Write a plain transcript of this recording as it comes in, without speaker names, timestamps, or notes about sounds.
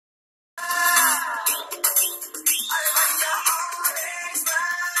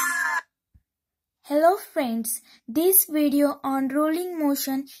Hello friends, this video on rolling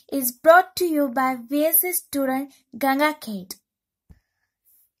motion is brought to you by VSA student Gangakhed.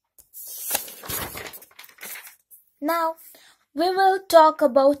 Now, we will talk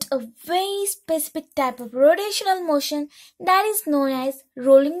about a very specific type of rotational motion that is known as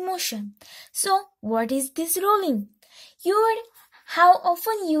rolling motion. So, what is this rolling? You would how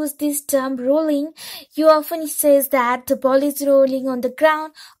often use this term rolling? You often says that the ball is rolling on the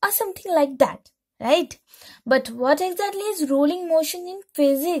ground or something like that. Right? But what exactly is rolling motion in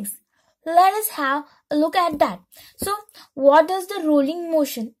physics? Let us have a look at that. So, what does the rolling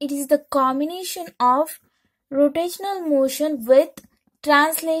motion? It is the combination of rotational motion with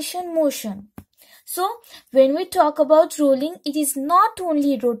translation motion. So, when we talk about rolling, it is not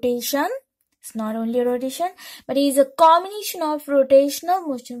only rotation, but it is a combination of rotational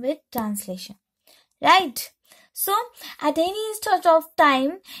motion with translation. Right? So, at any instant of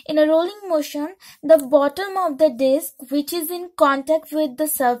time in a rolling motion, the bottom of the disc, which is in contact with the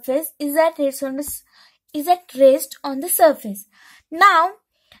surface, is at rest on the surface. Now,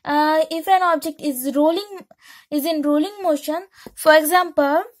 if an object is in rolling motion, for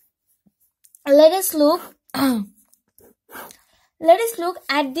example, let us look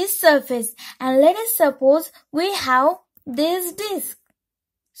at this surface and let us suppose we have this disc.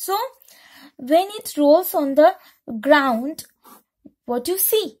 So, when it rolls on the ground, what you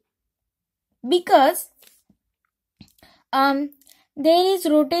see? Because there is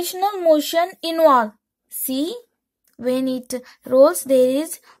rotational motion involved. See, when it rolls, there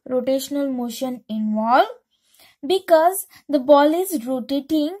is rotational motion involved because the ball is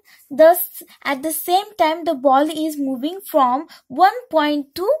rotating. Thus, at the same time, the ball is moving from one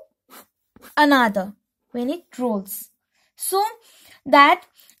point to another when it rolls. So there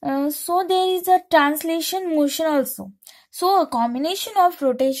is a translation motion also. So a combination of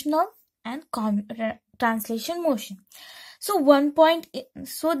rotational and translation motion. So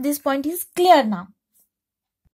this point is clear now.